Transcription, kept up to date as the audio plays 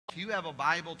If you have a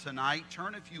Bible tonight,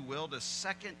 turn, if you will, to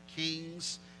 2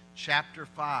 Kings chapter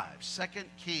 5. 2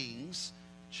 Kings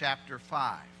chapter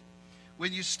 5.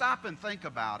 When you stop and think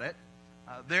about it,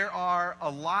 there are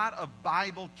a lot of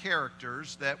Bible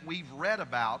characters that we've read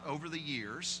about over the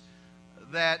years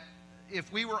that,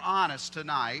 if we were honest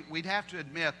tonight, we'd have to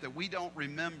admit that we don't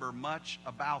remember much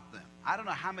about them. I don't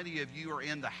know how many of you are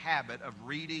in the habit of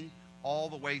reading all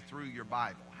the way through your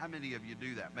Bible. How many of you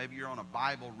do that? Maybe you're on a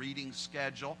Bible reading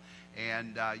schedule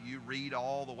and you read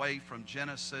all the way from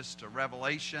Genesis to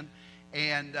Revelation.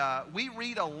 And we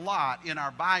read a lot in our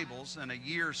Bibles in a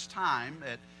year's time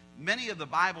that many of the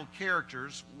Bible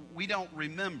characters we don't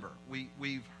remember.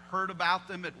 We've heard about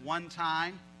them at one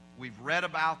time. We've read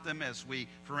about them as we,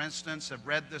 for instance, have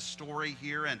read this story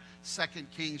here in 2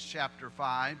 Kings chapter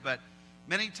 5. But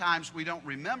many times we don't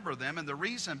remember them, and the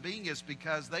reason being is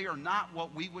because they are not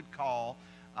what we would call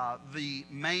the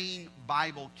main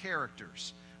Bible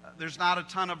characters. There's not a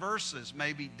ton of verses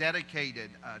maybe dedicated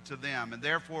to them, and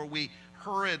therefore we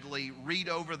hurriedly read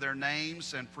over their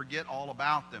names and forget all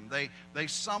about them. They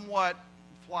somewhat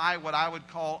fly what I would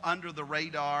call under the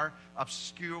radar,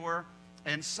 obscure,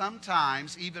 and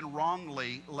sometimes even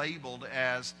wrongly labeled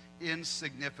as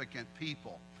insignificant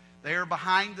people. They are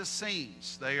behind the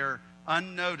scenes. They are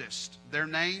unnoticed. Their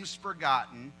names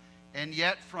forgotten, and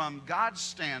yet from God's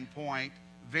standpoint,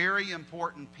 very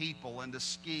important people in the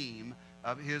scheme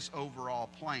of His overall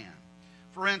plan.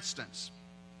 For instance,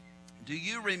 do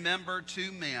you remember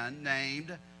two men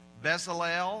named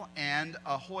Bezalel and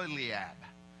Aholiab?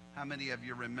 How many of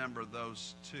you remember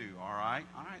those two? All right,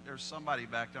 there's somebody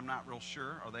back there, I'm not real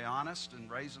sure. Are they honest and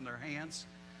raising their hands?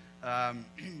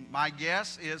 My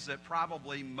guess is that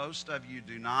probably most of you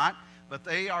do not, but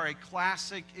they are a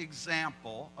classic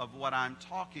example of what I'm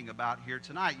talking about here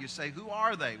tonight. You say, who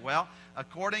are they? Well,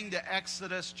 according to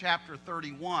Exodus chapter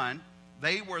 31,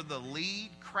 they were the lead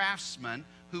craftsmen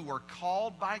who were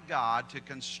called by God to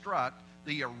construct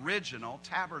the original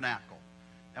tabernacle.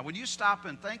 Now, when you stop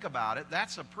and think about it,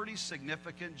 that's a pretty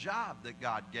significant job that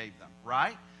God gave them,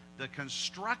 right? The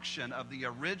construction of the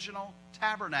original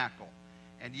tabernacle.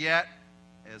 And yet,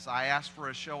 as I asked for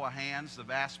a show of hands, the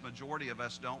vast majority of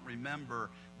us don't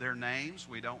remember their names.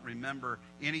 We don't remember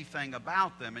anything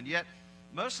about them. And yet,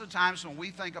 most of the times when we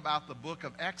think about the book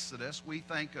of Exodus, we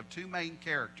think of two main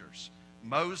characters,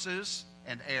 Moses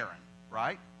and Aaron,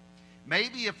 right?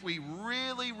 Maybe if we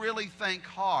really think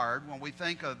hard when we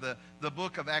think of the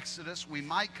book of Exodus, we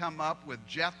might come up with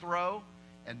Jethro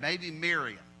and maybe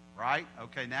Miriam, right?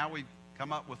 Okay, now we've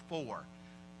come up with four.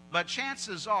 But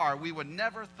chances are we would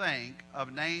never think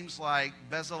of names like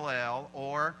Bezalel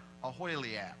or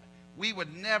Aholiab. We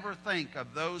would never think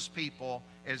of those people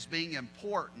as being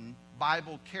important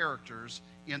Bible characters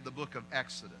in the book of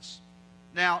Exodus.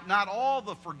 Now, not all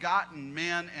the forgotten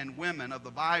men and women of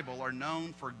the Bible are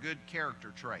known for good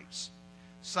character traits.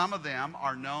 Some of them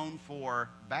are known for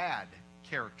bad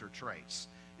character traits.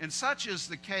 And such is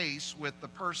the case with the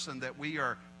person that we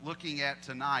are looking at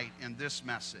tonight in this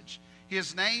message.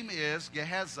 His name is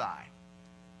Gehazi.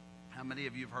 How many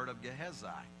of you have heard of Gehazi?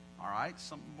 All right,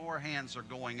 some more hands are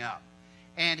going up.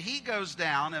 And he goes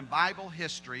down in Bible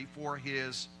history for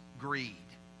his greed.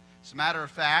 As a matter of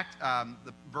fact,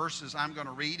 the verses I'm going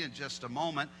to read in just a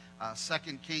moment, 2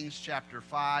 Kings chapter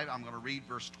 5, I'm going to read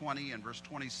verse 20 and verse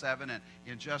 27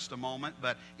 in just a moment.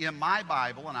 But in my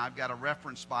Bible, and I've got a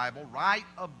reference Bible, right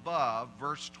above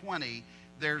verse 20,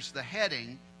 there's the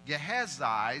heading,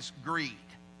 Gehazi's greed.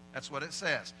 That's what it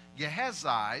says,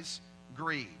 Gehazi's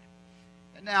greed.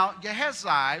 Now,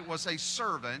 Gehazi was a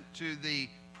servant to the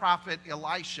prophet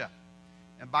Elisha.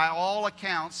 And by all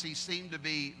accounts, he seemed to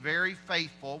be very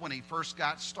faithful when he first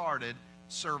got started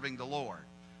serving the Lord.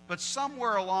 But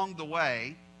somewhere along the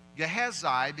way,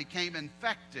 Gehazi became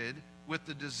infected with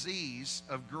the disease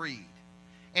of greed.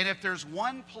 And if there's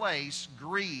one place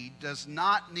greed does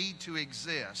not need to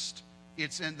exist,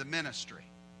 it's in the ministry.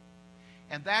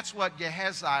 And that's what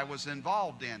Gehazi was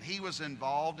involved in. He was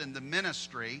involved in the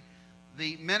ministry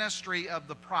of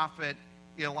the prophet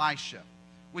Elisha.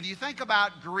 When you think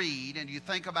about greed and you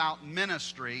think about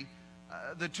ministry,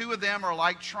 the two of them are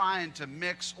like trying to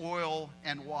mix oil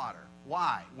and water.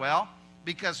 Why? Well,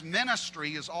 because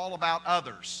ministry is all about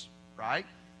others, right?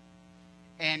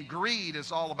 And greed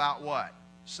is all about what?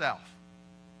 Self.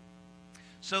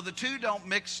 So the two don't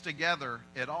mix together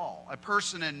at all. A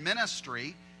person in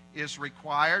ministry is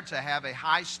required to have a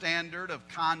high standard of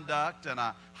conduct and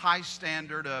a high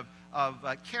standard of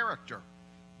character.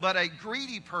 But a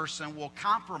greedy person will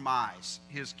compromise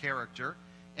his character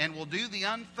and will do the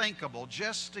unthinkable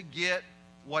just to get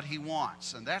what he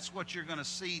wants. And that's what you're going to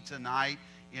see tonight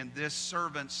in this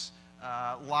servant's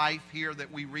life here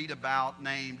that we read about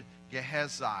named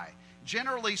Gehazi.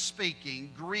 Generally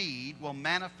speaking, greed will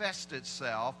manifest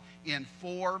itself in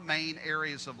four main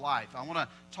areas of life. I want to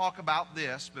talk about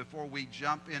this before we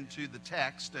jump into the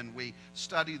text and we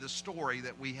study the story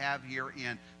that we have here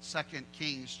in 2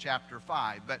 Kings chapter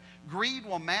 5. But greed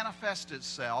will manifest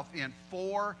itself in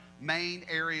four main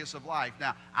areas of life.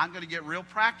 Now, I'm going to get real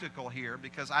practical here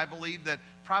because I believe that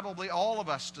probably all of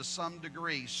us to some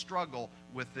degree struggle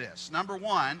with this. Number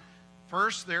one,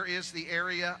 first there is the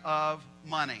area of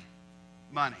money.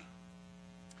 Money.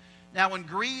 Now, when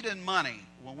greed and money,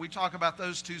 when we talk about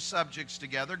those two subjects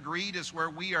together, greed is where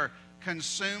we are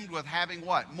consumed with having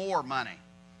what? More money.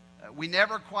 We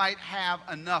never quite have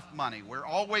enough money. We're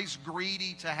always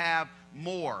greedy to have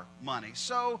more money.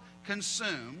 So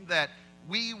consumed that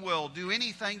we will do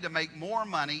anything to make more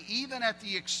money, even at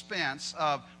the expense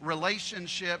of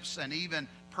relationships and even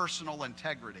personal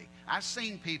integrity. I've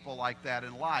seen people like that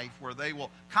in life where they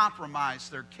will compromise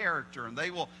their character and they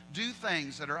will do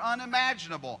things that are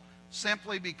unimaginable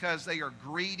simply because they are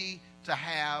greedy to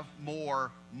have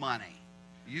more money.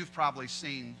 You've probably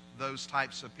seen those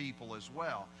types of people as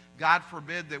well. God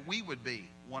forbid that we would be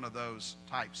one of those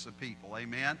types of people.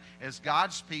 Amen. As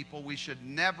God's people, we should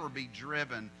never be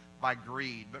driven by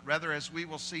greed, but rather, as we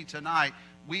will see tonight,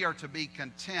 we are to be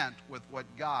content with what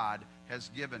God has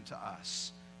given to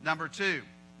us. Number two,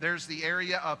 there's the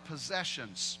area of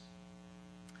possessions.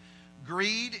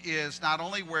 Greed is not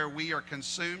only where we are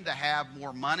consumed to have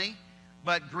more money,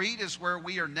 but greed is where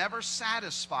we are never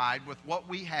satisfied with what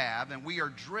we have, and we are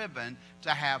driven to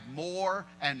have more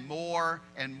and more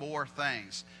and more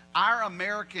things. Our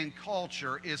American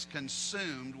culture is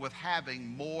consumed with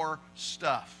having more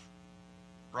stuff,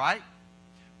 right?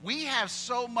 We have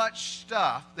so much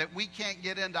stuff that we can't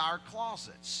get into our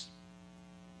closets.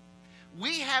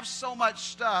 We have so much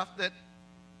stuff that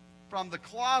from the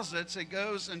closets it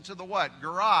goes into the what?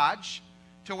 Garage,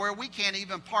 to where we can't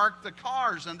even park the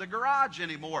cars in the garage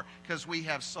anymore because we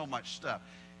have so much stuff.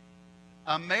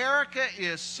 America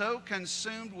is so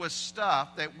consumed with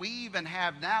stuff that we even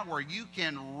have now where you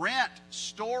can rent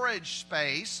storage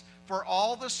space for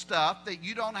all the stuff that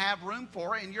you don't have room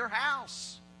for in your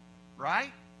house,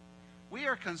 right? We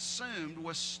are consumed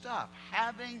with stuff,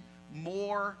 having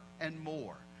more and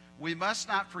more. We must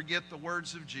not forget the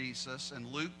words of Jesus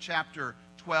in Luke chapter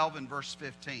 12 and verse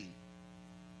 15.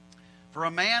 For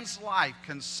a man's life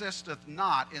consisteth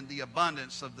not in the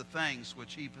abundance of the things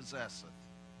which he possesseth.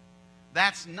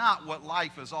 That's not what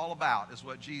life is all about, is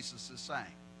what Jesus is saying.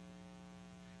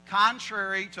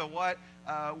 Contrary to what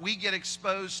we get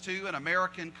exposed to in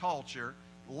American culture,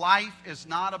 life is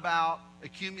not about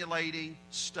accumulating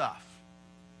stuff.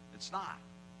 It's not.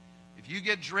 If you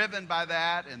get driven by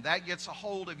that and that gets a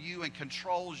hold of you and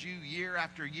controls you year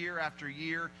after year after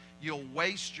year, you'll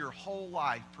waste your whole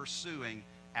life pursuing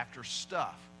after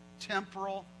stuff,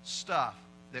 temporal stuff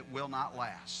that will not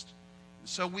last.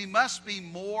 So we must be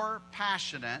more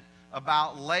passionate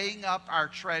about laying up our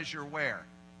treasure where?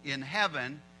 In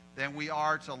heaven, than we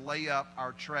are to lay up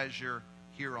our treasure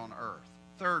here on earth.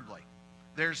 Thirdly,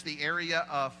 there's the area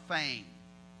of fame.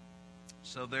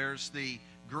 So there's the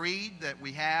greed that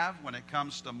we have when it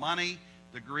comes to money,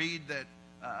 the greed that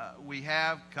we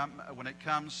have when it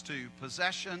comes to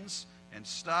possessions and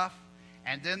stuff,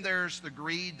 and then there's the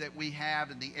greed that we have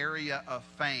in the area of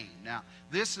fame. Now,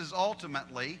 this is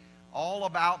ultimately all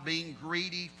about being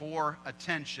greedy for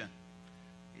attention.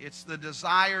 It's the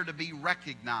desire to be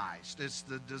recognized. It's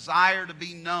the desire to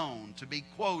be known, to be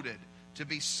quoted, to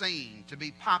be seen, to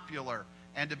be popular,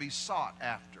 and to be sought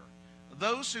after.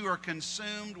 Those who are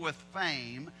consumed with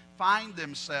fame find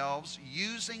themselves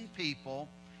using people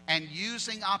and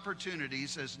using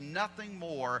opportunities as nothing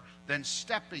more than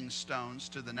stepping stones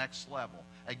to the next level.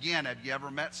 Again, have you ever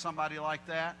met somebody like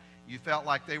that? You felt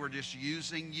like they were just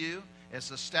using you as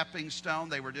a stepping stone.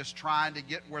 They were just trying to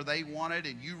get where they wanted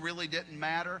and you really didn't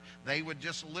matter. They would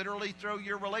just literally throw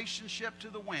your relationship to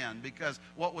the wind because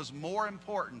what was more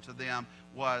important to them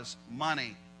was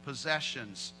money,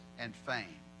 possessions, and fame.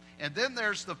 And then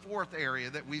there's the fourth area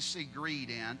that we see greed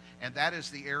in, and that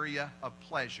is the area of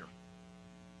pleasure.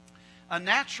 A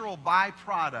natural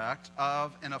byproduct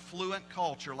of an affluent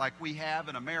culture like we have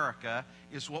in America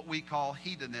is what we call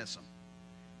hedonism.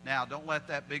 Now, don't let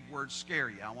that big word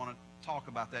scare you. I want to talk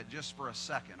about that just for a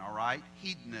second, all right?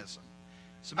 Hedonism.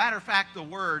 As a matter of fact, the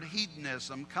word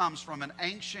hedonism comes from an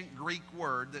ancient Greek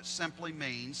word that simply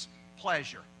means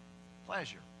pleasure.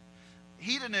 Pleasure.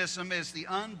 Hedonism is the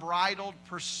unbridled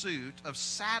pursuit of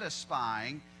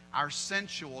satisfying our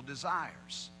sensual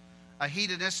desires. A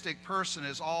hedonistic person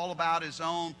is all about his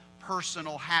own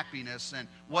personal happiness and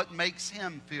what makes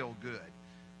him feel good.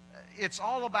 It's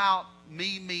all about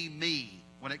me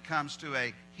when it comes to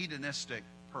a hedonistic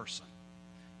person.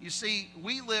 You see,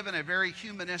 we live in a very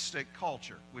humanistic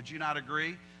culture. Would you not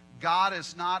agree? God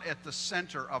is not at the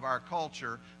center of our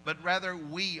culture, but rather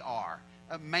we are.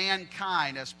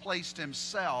 Mankind has placed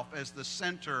himself as the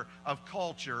center of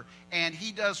culture, and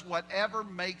he does whatever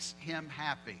makes him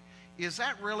happy. Is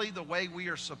that really the way we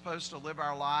are supposed to live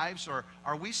our lives? Or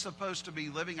are we supposed to be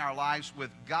living our lives with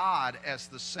God as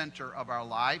the center of our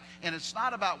life? And it's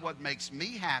not about what makes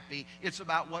me happy, it's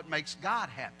about what makes God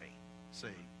happy. See?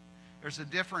 There's a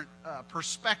different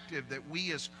perspective that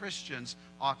we as Christians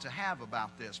ought to have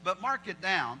about this. But mark it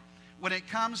down, when it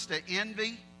comes to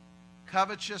envy,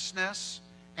 covetousness,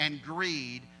 and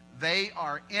greed, they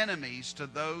are enemies to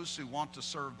those who want to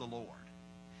serve the Lord.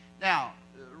 Now,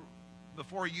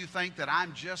 before you think that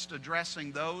I'm just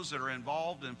addressing those that are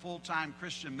involved in full-time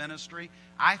Christian ministry,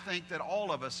 I think that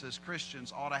all of us as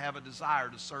Christians ought to have a desire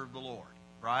to serve the Lord,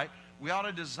 right? We ought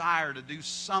to desire to do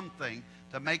something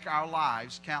to make our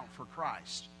lives count for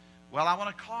Christ. Well, I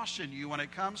want to caution you, when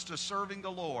it comes to serving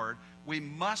the Lord, we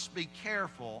must be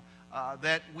careful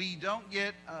that we don't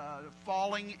get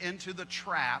falling into the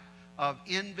trap of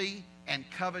envy and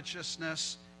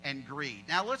covetousness and greed.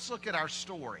 Now let's look at our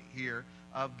story here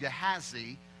of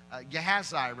Gehazi,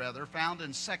 found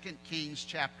in 2 Kings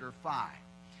chapter 5.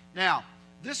 Now,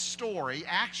 this story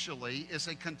actually is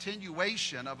a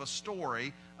continuation of a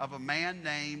story of a man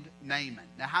named Naaman.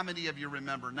 Now, how many of you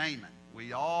remember Naaman?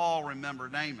 We all remember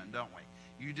Naaman, don't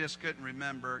we? You just couldn't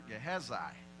remember Gehazi.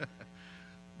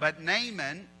 But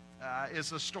Naaman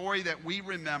is a story that we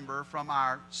remember from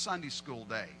our Sunday school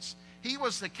days. He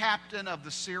was the captain of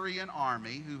the Syrian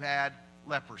army who had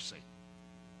leprosy.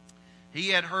 He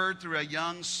had heard through a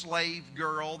young slave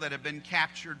girl that had been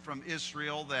captured from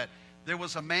Israel that there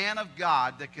was a man of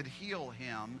God that could heal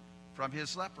him from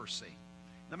his leprosy.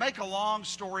 To make a long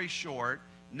story short,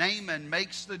 Naaman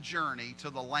makes the journey to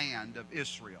the land of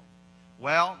Israel.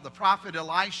 Well, the prophet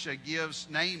Elisha gives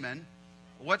Naaman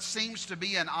what seems to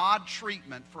be an odd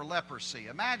treatment for leprosy.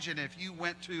 Imagine if you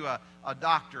went to a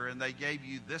doctor and they gave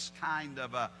you this kind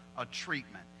of a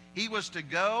treatment. He was to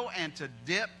go and to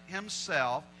dip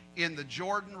himself in the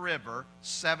Jordan River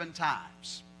 7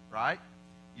 times, right?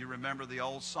 You remember the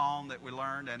old song that we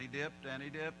learned, and he dipped, and he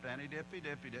dipped, and he dippy,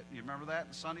 dippy, dip. You remember that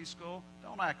in Sunday school?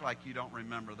 Don't act like you don't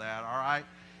remember that, all right?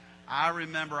 I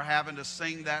remember having to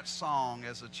sing that song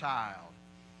as a child.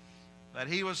 But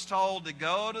he was told to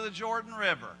go to the Jordan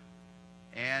River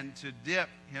and to dip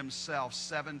himself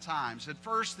 7 times. At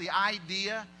first, the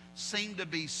idea seemed to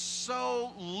be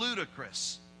so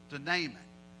ludicrous to Naaman.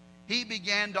 He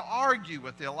began to argue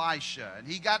with Elisha, and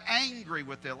he got angry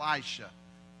with Elisha.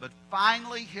 But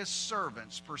finally, his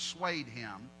servants persuade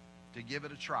him to give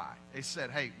it a try. They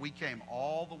said, hey, we came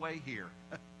all the way here.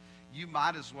 You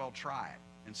might as well try it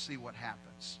and see what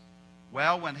happens.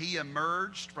 Well, when he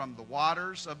emerged from the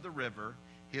waters of the river,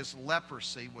 his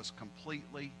leprosy was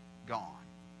completely gone.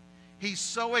 He's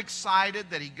so excited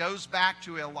that he goes back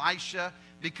to Elisha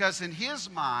because in his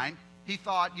mind, he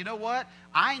thought, you know what?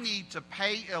 I need to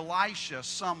pay Elisha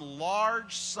some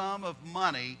large sum of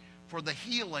money for the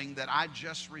healing that I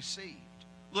just received.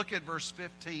 Look at verse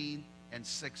 15 and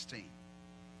 16.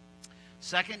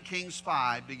 2 Kings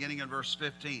 5, beginning in verse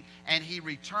 15. And he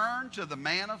returned to the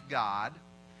man of God,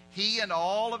 he and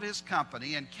all of his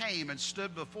company, and came and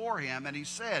stood before him. And he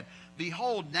said,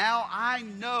 behold, now I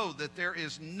know that there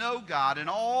is no God in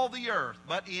all the earth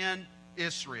but in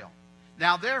Israel.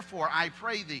 Now therefore I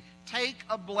pray thee, take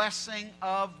a blessing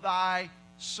of thy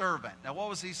servant. Now what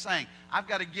was he saying? I've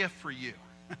got a gift for you.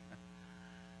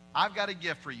 I've got a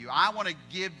gift for you. I want to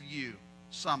give you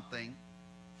something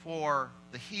for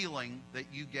the healing that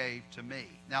you gave to me.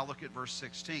 Now look at verse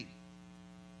 16.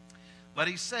 But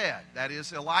he said, that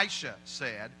is Elisha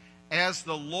said, as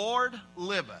the Lord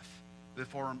liveth,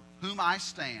 before whom I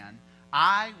stand,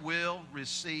 I will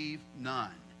receive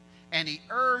none. And he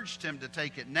urged him to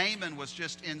take it. Naaman was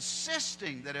just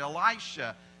insisting that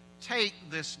Elisha take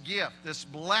this gift, this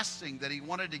blessing that he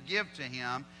wanted to give to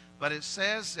him. But it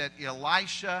says that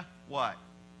Elisha, what?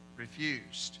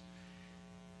 Refused.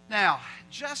 Now,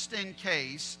 just in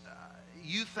case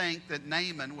you think that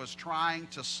Naaman was trying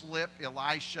to slip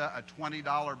Elisha a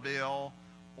 $20 bill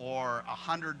or a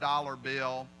 $100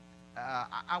 bill,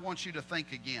 I want you to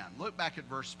think again. Look back at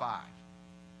verse 5.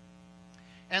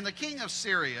 And the king of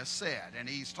Syria said, and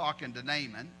he's talking to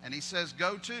Naaman, and he says,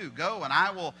 go, and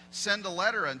I will send a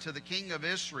letter unto the king of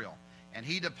Israel. And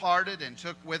he departed and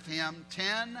took with him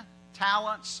 10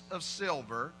 talents of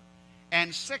silver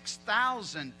and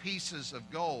 6,000 pieces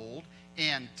of gold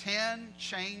and 10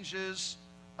 changes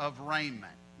of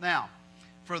raiment. Now,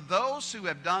 for those who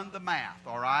have done the math,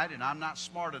 all right, and I'm not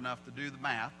smart enough to do the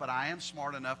math, but I am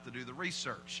smart enough to do the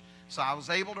research. So I was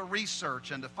able to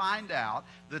research and to find out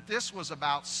that this was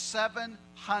about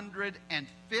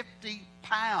 750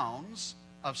 pounds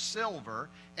of silver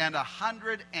and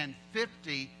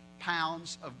 150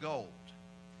 pounds of gold.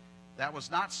 That was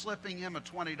not slipping him a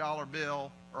 $20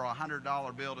 bill or a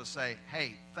 $100 bill to say,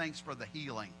 hey, thanks for the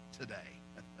healing today.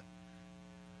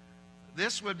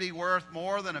 This would be worth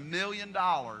more than $1 million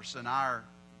in our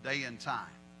day and time.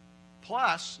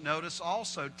 Plus, notice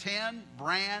also 10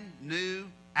 brand new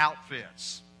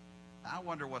outfits. I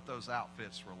wonder what those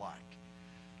outfits were like.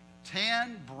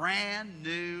 10 brand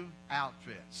new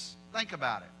outfits. Think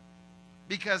about it.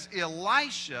 Because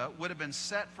Elisha would have been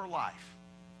set for life,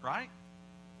 right?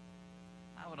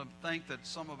 I would think that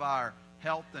some of our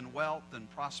health and wealth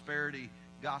and prosperity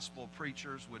gospel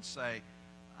preachers would say,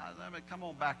 come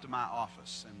on back to my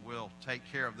office and we'll take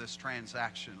care of this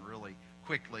transaction really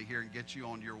quickly here and get you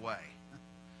on your way.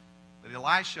 But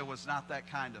Elisha was not that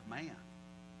kind of man.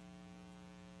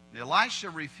 Elisha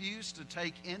refused to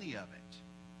take any of it.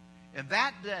 And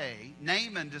that day,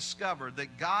 Naaman discovered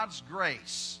that God's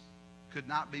grace could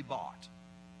not be bought.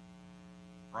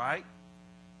 Right?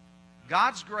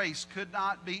 God's grace could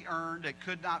not be earned. It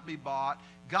could not be bought.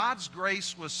 God's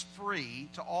grace was free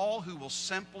to all who will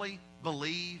simply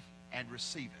believe and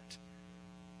receive it.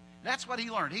 That's what he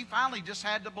learned. He finally just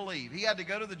had to believe. He had to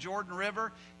go to the Jordan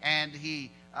River, and he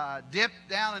dipped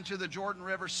down into the Jordan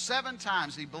River 7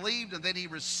 times. He believed, and then he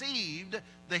received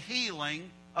the healing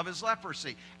of his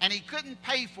leprosy. And he couldn't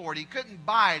pay for it. He couldn't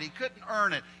buy it. He couldn't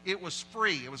earn it. It was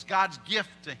free. It was God's gift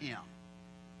to him.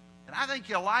 And I think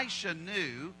Elisha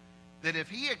knew that if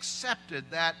he accepted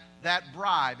that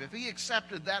bribe, if he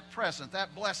accepted that present,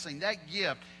 that blessing, that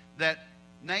gift, that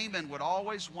Naaman would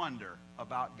always wonder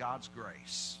about God's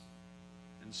grace.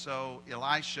 And so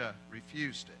Elisha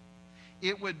refused it.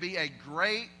 It would be a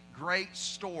great, great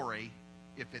story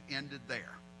if it ended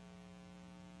there.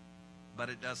 But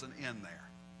it doesn't end there.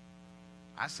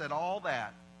 I said all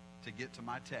that to get to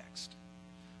my text.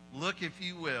 Look, if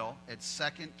you will, at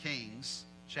 2 Kings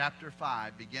chapter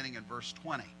 5, beginning in verse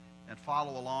 20, and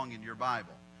follow along in your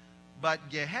Bible. But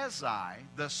Gehazi,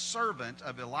 the servant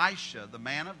of Elisha, the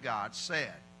man of God,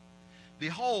 said,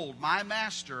 Behold, my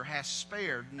master has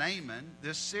spared Naaman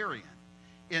this Syrian,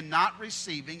 in not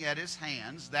receiving at his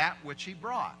hands that which he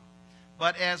brought.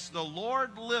 But as the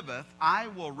Lord liveth, I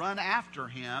will run after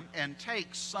him and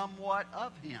take somewhat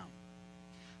of him.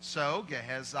 So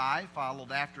Gehazi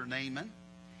followed after Naaman,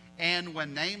 and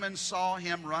when Naaman saw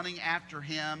him running after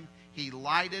him, he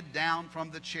lighted down from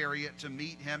the chariot to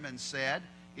meet him and said,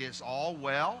 Is all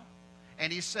well?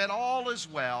 And he said, All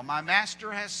is well. My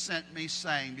master has sent me,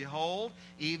 saying, Behold,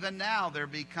 even now there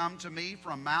be come to me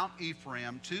from Mount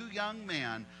Ephraim 2 young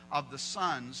men of the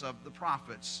sons of the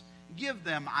prophets. Give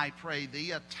them, I pray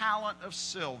thee, a talent of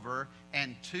silver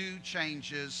and 2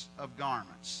 changes of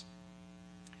garments.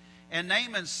 And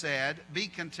Naaman said, Be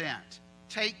content,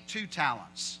 take 2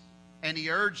 talents. And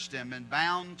he urged him, and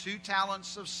bound 2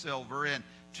 talents of silver in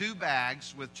 2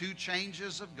 bags with 2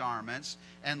 changes of garments,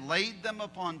 and laid them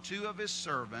upon 2 of his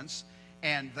servants,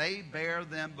 and they bare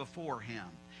them before him.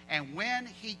 And when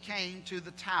he came to the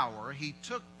tower, he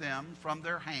took them from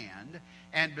their hand,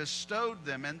 and bestowed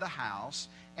them in the house,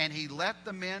 and he let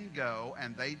the men go,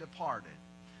 and they departed.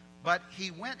 But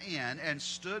he went in and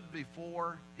stood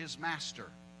before his master.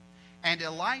 And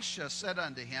Elisha said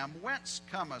unto him, Whence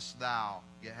comest thou,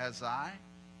 Gehazi?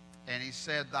 And he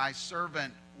said, Thy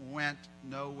servant went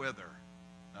no whither.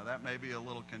 Now that may be a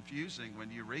little confusing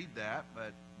when you read that,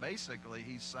 but basically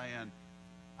he's saying,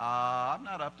 I'm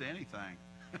not up to anything.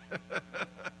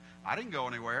 I didn't go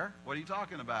anywhere. What are you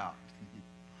talking about?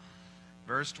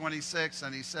 Verse 26,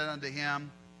 And he said unto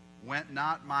him, Went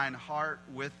not mine heart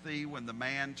with thee when the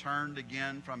man turned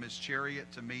again from his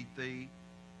chariot to meet thee?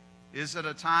 Is it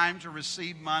a time to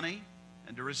receive money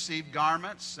and to receive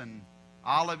garments and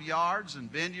olive yards and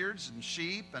vineyards and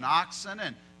sheep and oxen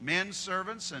and men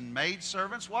servants and maid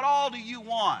servants? What all do you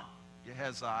want,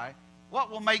 Gehazi?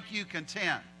 What will make you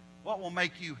content? What will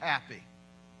make you happy?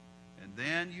 And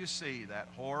then you see that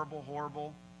horrible,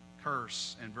 horrible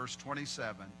curse in verse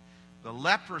 27. The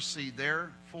leprosy,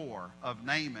 therefore, of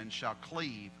Naaman shall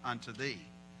cleave unto thee,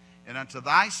 and unto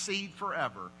thy seed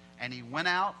forever. And he went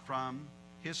out from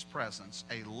his presence,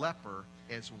 a leper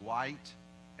as white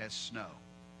as snow.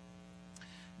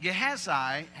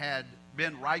 Gehazi had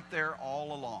been right there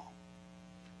all along.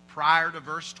 Prior to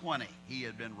verse 20, he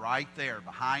had been right there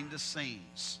behind the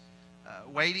scenes,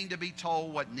 waiting to be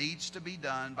told what needs to be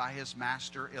done by his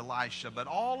master Elisha. But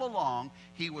all along,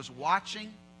 he was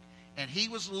watching and he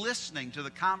was listening to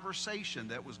the conversation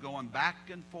that was going back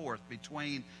and forth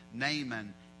between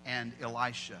Naaman and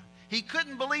Elisha. He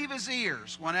couldn't believe his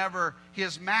ears whenever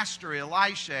his master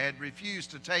Elisha had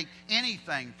refused to take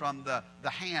anything from the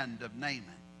hand of Naaman.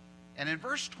 And in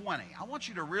verse 20, I want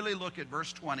you to really look at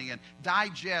verse 20 and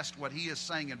digest what he is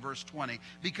saying in verse 20,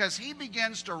 because he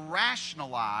begins to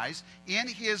rationalize in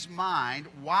his mind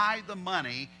why the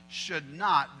money should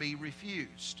not be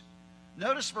refused.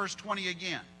 Notice verse 20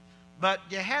 again. But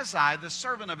Gehazi, the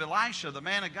servant of Elisha, the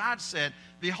man of God, said,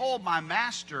 Behold, my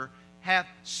master hath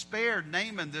spared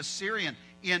Naaman this Syrian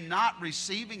in not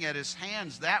receiving at his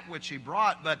hands that which he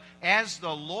brought. But as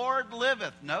the Lord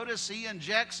liveth, notice he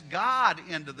injects God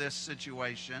into this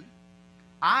situation,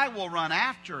 I will run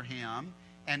after him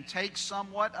and take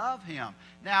somewhat of him.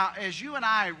 Now, as you and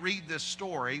I read this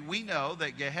story, we know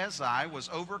that Gehazi was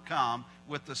overcome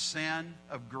with the sin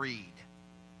of greed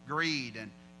and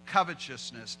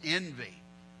covetousness, envy.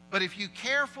 But if you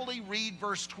carefully read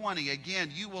verse 20,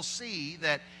 again, you will see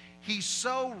that he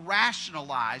so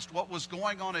rationalized what was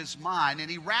going on in his mind,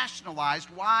 and he rationalized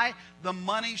why the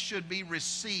money should be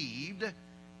received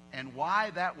and why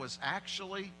that was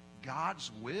actually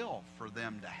God's will for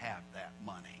them to have that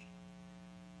money.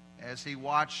 As he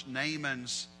watched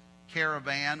Naaman's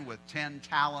caravan with 10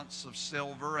 talents of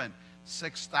silver and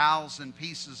 6,000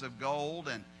 pieces of gold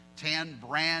and 10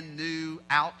 brand new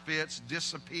outfits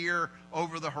disappear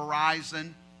over the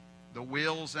horizon, the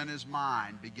wheels in his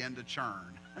mind begin to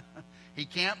churn. He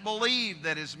can't believe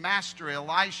that his master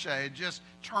Elisha had just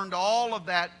turned all of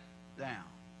that down.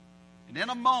 And in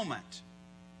a moment,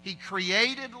 he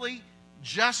creatively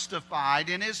justified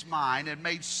in his mind and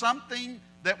made something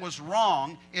that was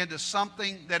wrong into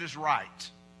something that is right.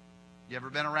 You ever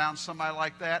been around somebody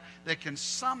like that? That can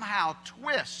somehow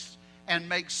twist and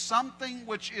make something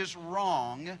which is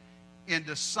wrong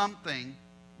into something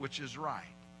which is right.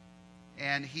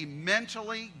 And he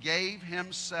mentally gave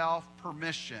himself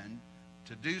permission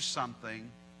to do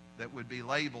something that would be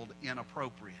labeled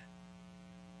inappropriate.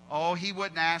 Oh, he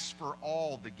wouldn't ask for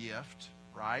all the gift,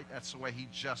 right? That's the way he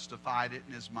justified it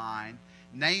in his mind.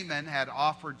 Naaman had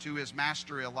offered to his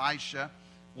master Elisha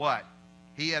what?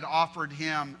 He had offered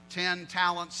him 10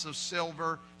 talents of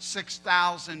silver,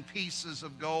 6,000 pieces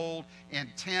of gold, and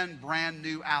 10 brand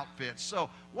new outfits. So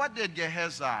what did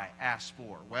Gehazi ask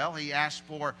for? Well, he asked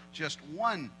for just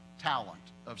 1 talent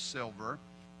of silver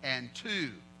and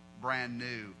 2 brand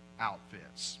new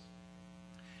outfits.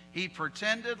 He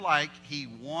pretended like he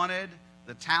wanted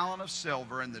the talent of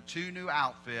silver and the 2 new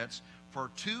outfits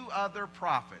for 2 other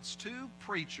prophets, 2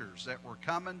 preachers that were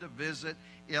coming to visit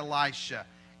Elisha.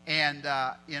 And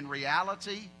in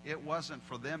reality, it wasn't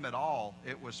for them at all.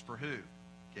 It was for who?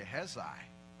 Gehazi,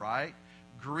 right?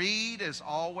 Greed is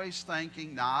always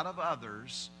thinking not of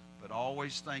others, but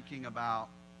always thinking about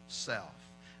self.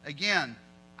 Again,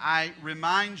 I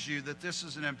remind you that this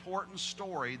is an important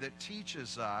story that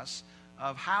teaches us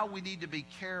of how we need to be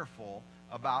careful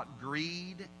about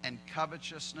greed and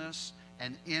covetousness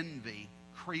and envy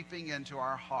creeping into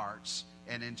our hearts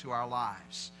and into our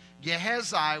lives.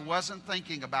 Gehazi wasn't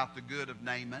thinking about the good of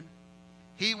Naaman.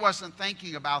 He wasn't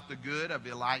thinking about the good of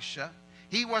Elisha.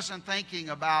 He wasn't thinking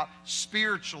about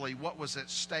spiritually what was at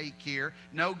stake here.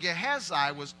 No,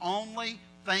 Gehazi was only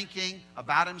thinking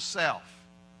about himself,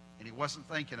 and he wasn't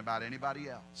thinking about anybody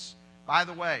else. By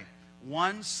the way,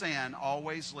 one sin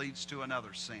always leads to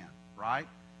another sin, right?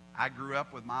 I grew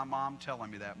up with my mom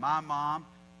telling me that. My mom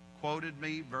quoted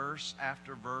me verse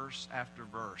after verse after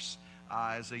verse.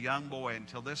 As a young boy,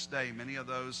 until this day, many of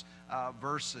those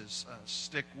verses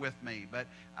stick with me. But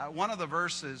one of the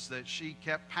verses that she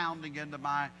kept pounding into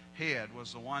my head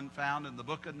was the one found in the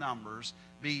book of Numbers.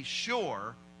 Be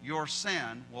sure your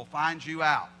sin will find you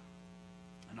out.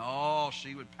 And oh,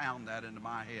 she would pound that into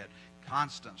my head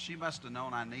constant. She must have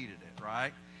known I needed it,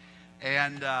 right?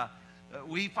 And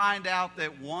we find out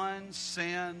that one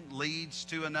sin leads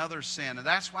to another sin. And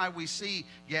that's why we see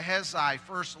Gehazi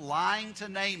first lying to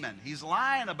Naaman. He's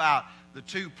lying about the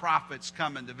 2 prophets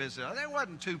coming to visit. There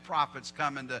wasn't 2 prophets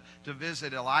coming to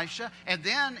visit Elisha. And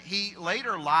then he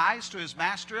later lies to his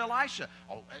master Elisha.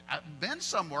 Oh, I've been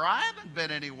somewhere. I haven't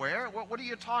been anywhere. What are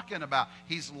you talking about?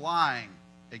 He's lying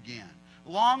again.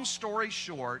 Long story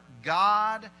short,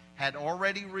 God had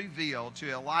already revealed to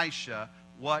Elisha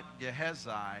what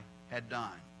Gehazi had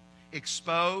done.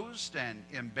 Exposed and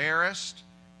embarrassed,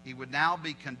 he would now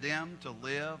be condemned to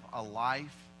live a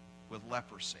life with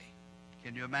leprosy.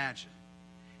 Can you imagine?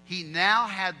 He now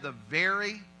had the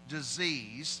very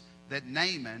disease that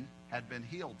Naaman had been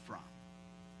healed from.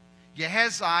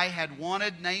 Gehazi had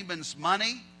wanted Naaman's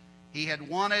money. He had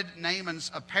wanted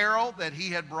Naaman's apparel that he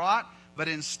had brought, but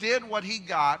instead what he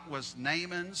got was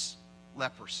Naaman's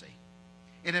leprosy.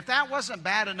 And if that wasn't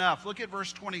bad enough, look at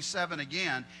verse 27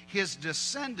 again. His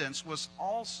descendants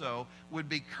would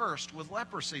be cursed with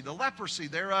leprosy. The leprosy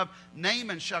thereof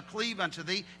Naaman shall cleave unto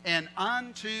thee, and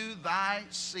unto thy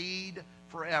seed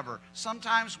forever.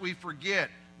 Sometimes we forget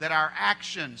that our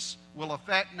actions will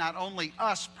affect not only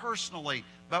us personally,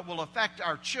 but will affect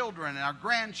our children and our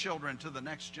grandchildren to the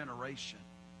next generation.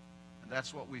 And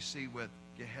that's what we see with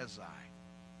Gehazi.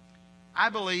 I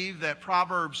believe that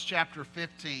Proverbs chapter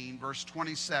 15, verse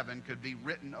 27 could be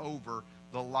written over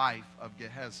the life of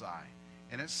Gehazi.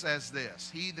 And it says this: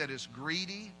 He that is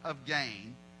greedy of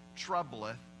gain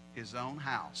troubleth his own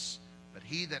house, but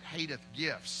he that hateth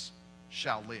gifts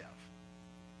shall live.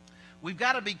 We've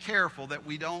got to be careful that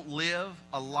we don't live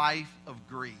a life of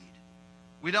greed.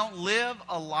 We don't live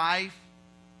a life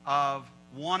of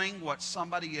wanting what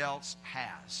somebody else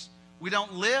has. We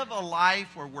don't live a life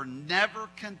where we're never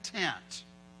content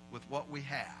with what we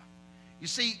have. You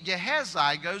see,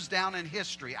 Gehazi goes down in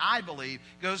history, I believe,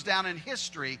 goes down in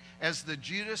history as the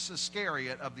Judas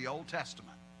Iscariot of the Old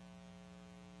Testament.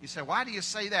 You say, why do you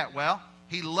say that? Well,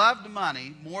 he loved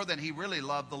money more than he really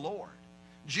loved the Lord.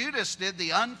 Judas did the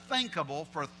unthinkable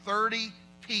for 30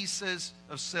 pieces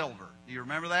of silver. Do you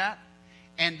remember that?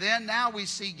 And then now we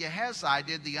see Gehazi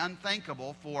did the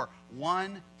unthinkable for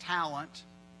 1 talent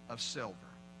of silver.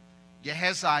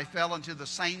 Gehazi fell into the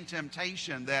same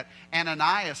temptation that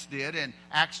Ananias did in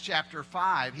Acts chapter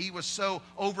 5. He was so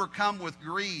overcome with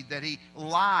greed that he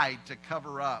lied to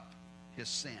cover up his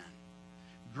sin.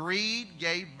 Greed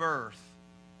gave birth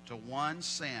to one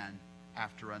sin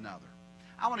after another.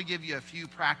 I want to give you a few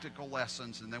practical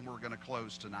lessons, and then we're going to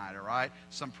close tonight, all right?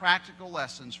 Some practical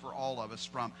lessons for all of us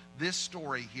from this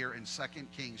story here in 2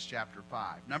 Kings chapter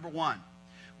 5. Number one,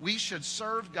 we should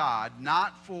serve God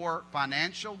not for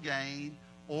financial gain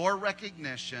or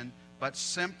recognition, but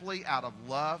simply out of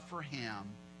love for Him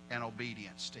and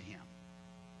obedience to Him.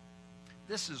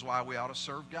 This is why we ought to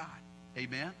serve God.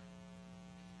 Amen?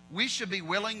 We should be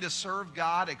willing to serve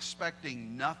God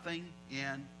expecting nothing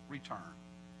in return.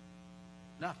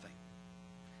 Nothing.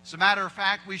 As a matter of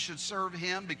fact, we should serve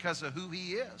Him because of who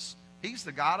He is. He's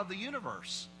the God of the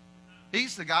universe.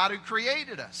 He's the God who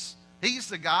created us. He's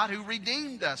the God who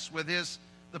redeemed us with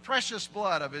the precious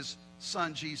blood of His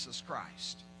Son, Jesus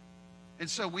Christ. And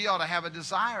so we ought to have a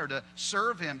desire to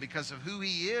serve Him because of who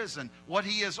He is and what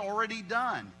He has already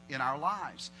done in our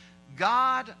lives.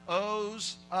 God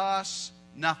owes us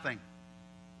nothing.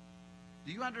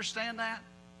 Do you understand that?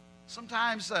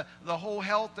 Sometimes the whole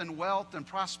health and wealth and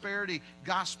prosperity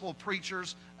gospel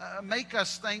preachers make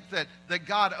us think that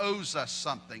God owes us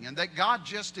something and that God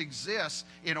just exists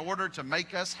in order to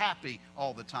make us happy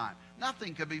all the time.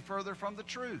 Nothing could be further from the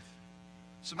truth.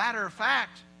 As a matter of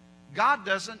fact, God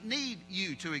doesn't need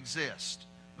you to exist,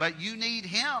 but you need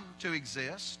Him to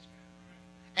exist.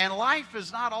 And life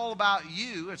is not all about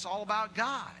you, it's all about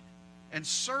God and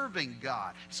serving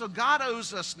God. So God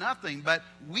owes us nothing, but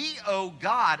we owe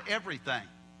God everything.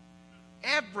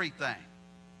 Everything.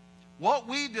 What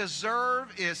we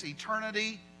deserve is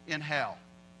eternity in hell.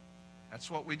 That's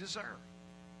what we deserve.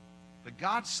 But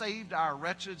God saved our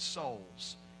wretched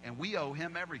souls, and we owe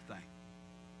Him everything.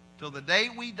 Till the day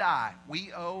we die,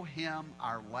 we owe Him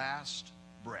our last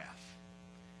breath.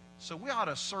 So we ought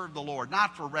to serve the Lord,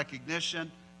 not for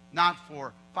recognition, not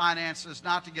for finances,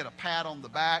 not to get a pat on the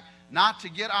back, not to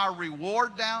get our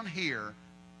reward down here,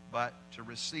 but to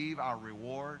receive our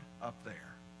reward up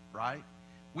there, right?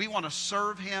 We want to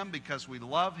serve Him because we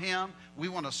love Him. We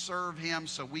want to serve Him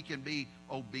so we can be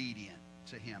obedient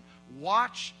to Him.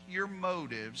 Watch your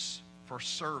motives for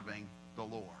serving the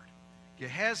Lord.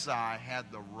 Gehazi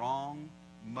had the wrong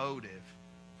motive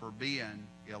for being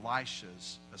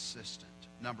Elisha's assistant.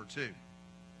 Number two,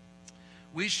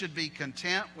 we should be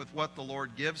content with what the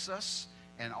Lord gives us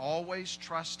and always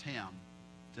trust Him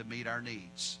to meet our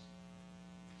needs.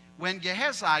 When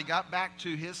Gehazi got back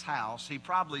to his house, he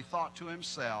probably thought to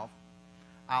himself,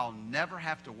 I'll never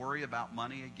have to worry about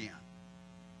money again.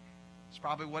 That's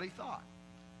probably what he thought.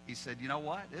 He said, you know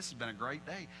what? This has been a great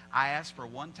day. I asked for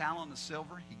 1 talent of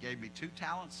silver. He gave me 2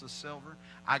 talents of silver.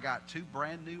 I got 2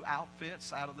 brand new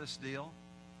outfits out of this deal.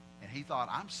 And he thought,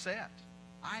 I'm set.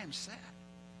 I am set.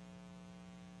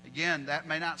 Again, that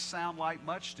may not sound like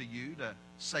much to you to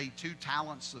say 2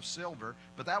 talents of silver,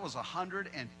 but that was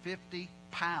 150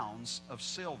 pounds of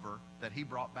silver that he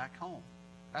brought back home.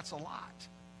 That's a lot.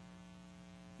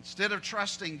 Instead of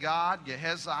trusting God,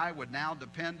 Gehazi would now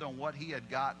depend on what he had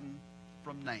gotten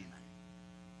from Naaman.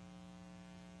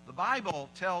 The Bible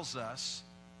tells us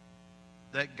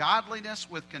that godliness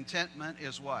with contentment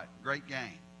is what? Great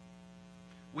gain.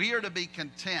 We are to be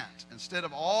content. Instead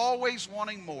of always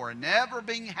wanting more and never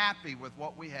being happy with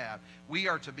what we have, we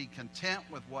are to be content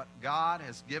with what God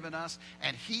has given us.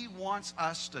 And He wants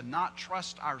us to not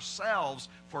trust ourselves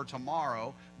for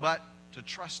tomorrow, but to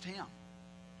trust Him.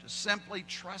 To simply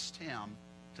trust Him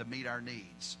to meet our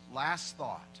needs. Last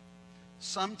thought.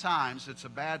 Sometimes it's a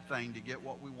bad thing to get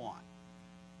what we want.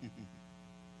 You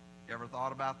ever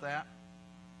thought about that?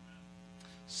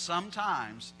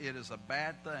 Sometimes it is a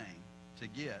bad thing to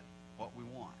get what we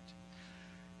want.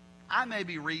 I may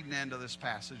be reading into this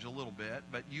passage a little bit,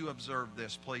 but you observe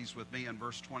this, please, with me in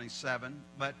verse 27.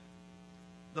 But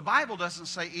the Bible doesn't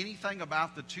say anything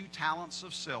about the 2 talents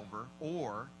of silver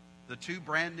or the 2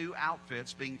 brand new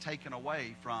outfits being taken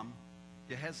away from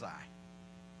Gehazi.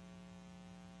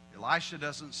 Elisha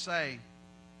doesn't say,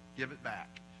 give it back.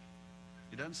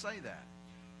 He doesn't say that.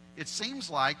 It seems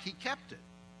like he kept it.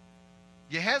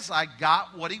 Gehazi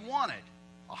got what he wanted.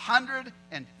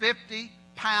 150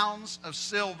 pounds of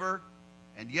silver,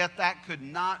 and yet that could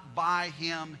not buy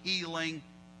him healing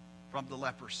from the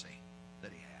leprosy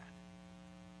that he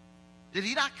had. Did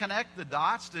he not connect the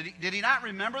dots? Did he not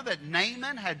remember that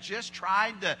Naaman had just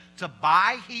tried to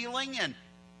buy healing? And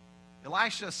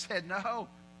Elisha said, no,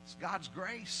 it's God's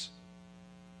grace.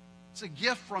 It's a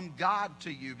gift from God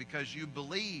to you because you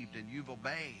believed and you've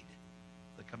obeyed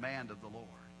the command of the Lord.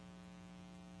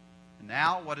 And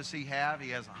now, what does he have? He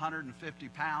has 150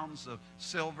 pounds of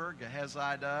silver,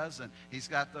 Gehazi does, and he's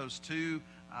got those two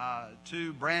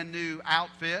brand new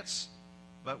outfits.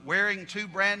 But wearing 2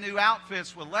 brand new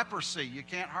outfits with leprosy, you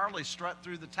can't hardly strut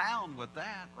through the town with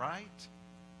that, right?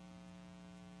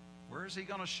 Where is he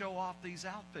going to show off these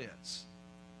outfits?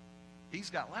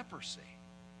 He's got leprosy.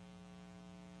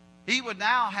 He would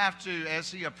now have to,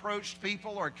 as he approached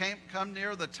people or come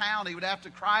near the town, he would have to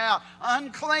cry out,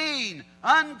 unclean,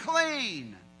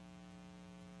 unclean.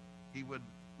 He would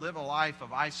live a life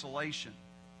of isolation.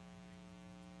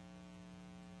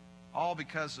 All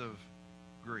because of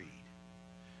greed.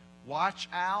 Watch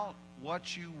out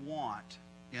what you want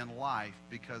in life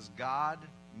because God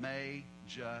may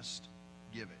just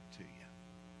give it to you.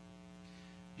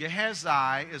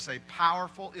 Gehazi is a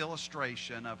powerful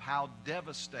illustration of how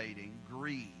devastating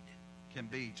greed can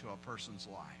be to a person's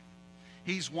life.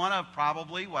 He's one of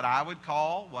probably what I would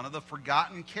call one of the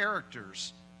forgotten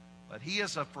characters, but he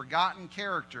is a forgotten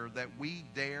character that we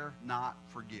dare not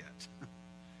forget.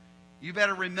 You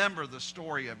better remember the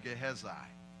story of Gehazi.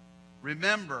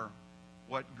 Remember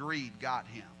what greed got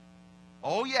him.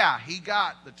 Oh yeah, he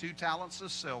got the 2 talents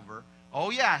of silver.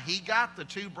 Oh yeah, he got the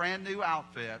 2 brand new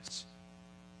outfits.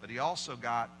 But he also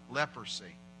got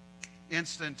leprosy.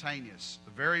 Instantaneous.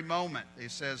 The very moment,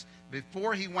 it says,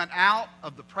 before he went out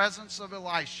of the presence of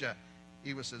Elisha,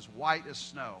 he was as white as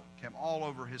snow, came all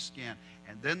over his skin.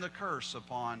 And then the curse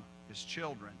upon his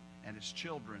children and his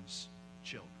children's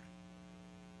children.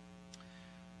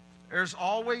 There's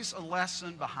always a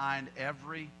lesson behind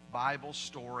every Bible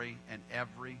story and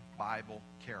every Bible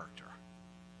character.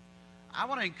 I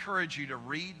want to encourage you to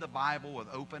read the Bible with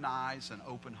open eyes and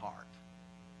open heart.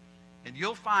 And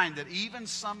you'll find that even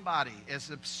somebody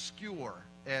as obscure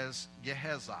as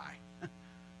Gehazi,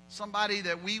 somebody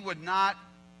that we would not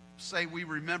say we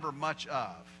remember much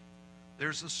of,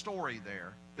 there's a story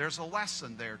there. There's a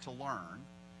lesson there to learn.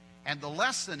 And the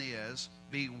lesson is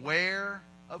beware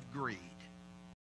of greed.